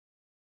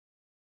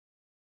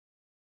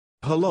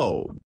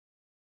Hello.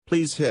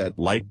 Please hit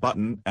like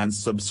button and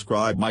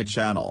subscribe my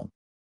channel.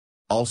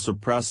 Also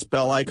press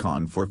bell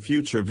icon for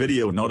future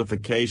video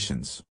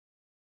notifications.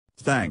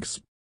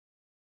 Thanks.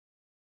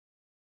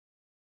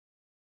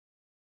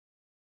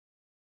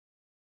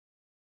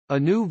 A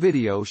new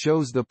video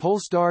shows the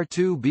Polestar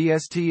 2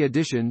 BST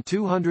Edition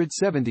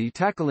 270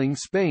 tackling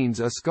Spain's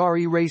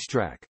Ascari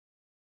racetrack.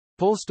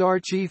 Polestar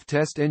chief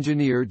test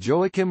engineer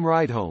Joakim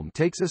Rydholm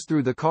takes us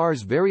through the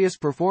car's various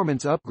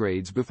performance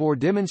upgrades before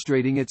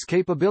demonstrating its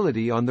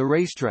capability on the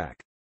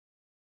racetrack.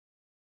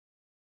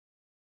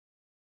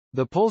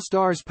 The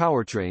Polestar's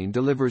powertrain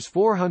delivers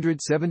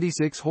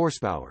 476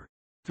 horsepower,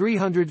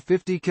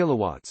 350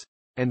 kilowatts,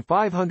 and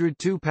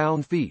 502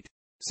 pound-feet,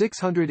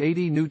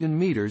 680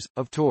 newton-meters,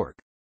 of torque.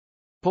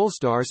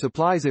 Polestar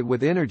supplies it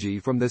with energy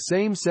from the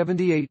same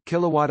 78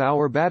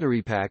 kilowatt-hour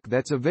battery pack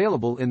that's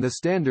available in the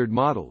standard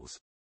models.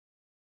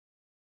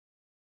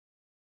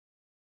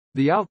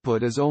 The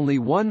output is only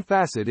one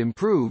facet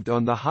improved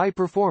on the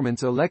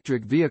high-performance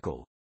electric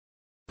vehicle.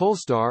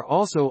 Polestar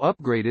also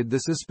upgraded the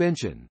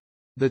suspension.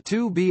 The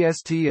 2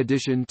 BST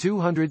Edition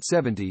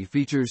 270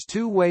 features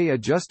two-way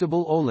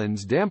adjustable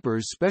Ohlins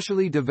dampers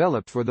specially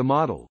developed for the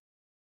model.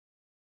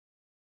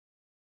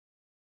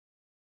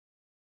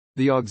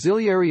 The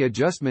auxiliary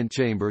adjustment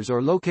chambers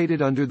are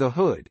located under the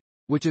hood,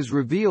 which is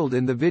revealed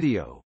in the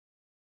video.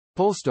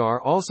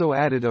 Polestar also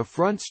added a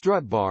front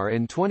strut bar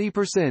and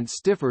 20%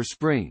 stiffer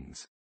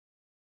springs.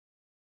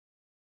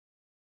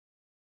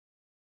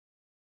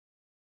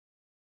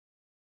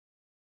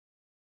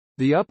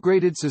 The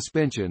upgraded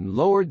suspension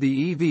lowered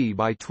the EV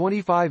by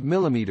 25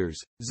 mm,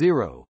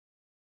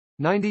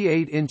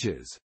 0.98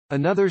 inches.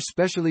 Another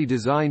specially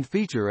designed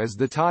feature is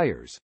the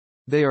tires.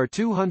 They are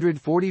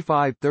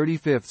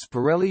 245/35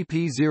 Pirelli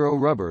P Zero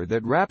rubber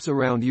that wraps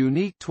around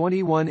unique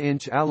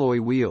 21-inch alloy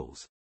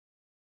wheels.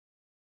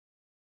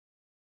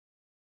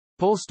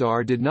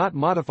 Polestar did not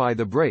modify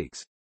the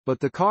brakes, but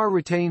the car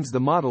retains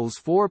the model's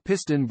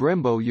four-piston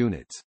Brembo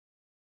units.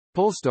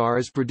 Polestar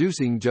is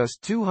producing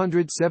just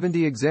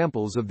 270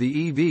 examples of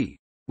the EV,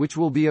 which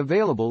will be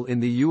available in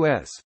the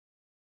U.S.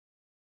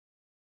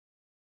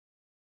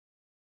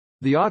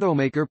 The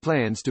automaker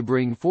plans to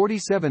bring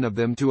 47 of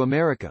them to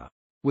America,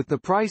 with the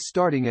price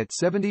starting at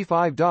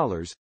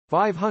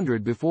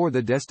 $75,500 before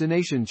the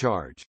destination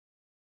charge.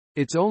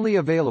 It's only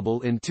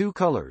available in two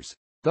colors,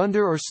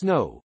 thunder or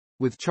snow,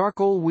 with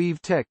Charcoal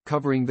WeaveTech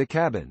covering the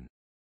cabin.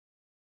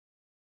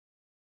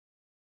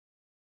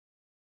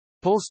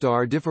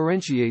 Polestar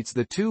differentiates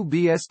the 2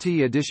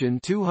 BST Edition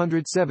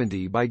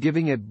 270 by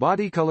giving it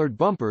body-colored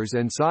bumpers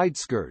and side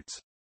skirts.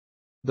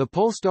 The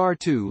Polestar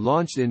 2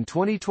 launched in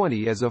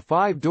 2020 as a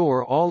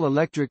 5-door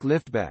all-electric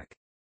liftback.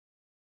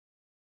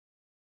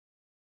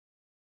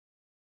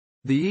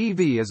 The EV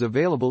is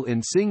available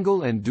in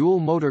single and dual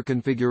motor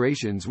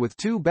configurations with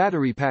two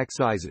battery pack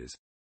sizes.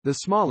 The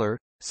smaller,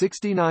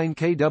 69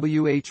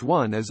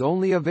 kWh1 is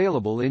only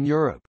available in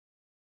Europe.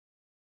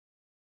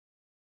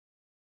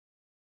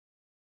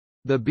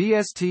 The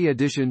BST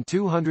Edition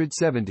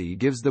 270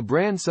 gives the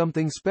brand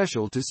something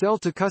special to sell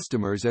to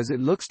customers as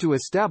it looks to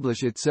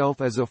establish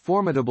itself as a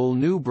formidable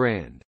new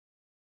brand.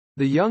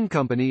 The young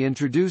company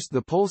introduced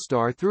the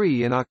Polestar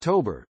 3 in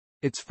October,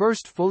 its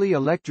first fully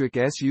electric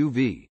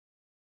SUV.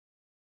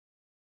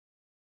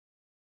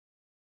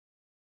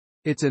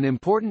 It's an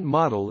important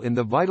model in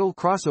the vital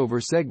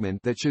crossover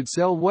segment that should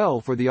sell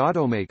well for the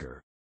automaker.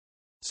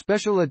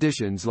 Special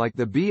editions like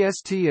the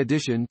BST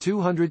Edition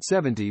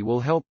 270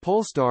 will help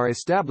Polestar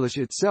establish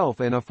itself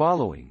and a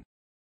following.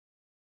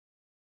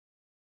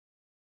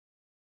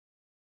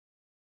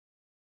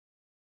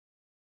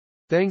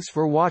 Thanks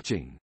for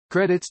watching.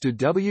 Credits to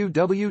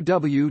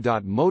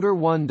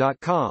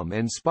www.motor1.com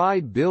and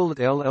Spide Build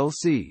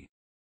LLC.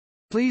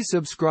 Please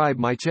subscribe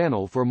my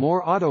channel for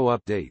more auto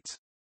updates.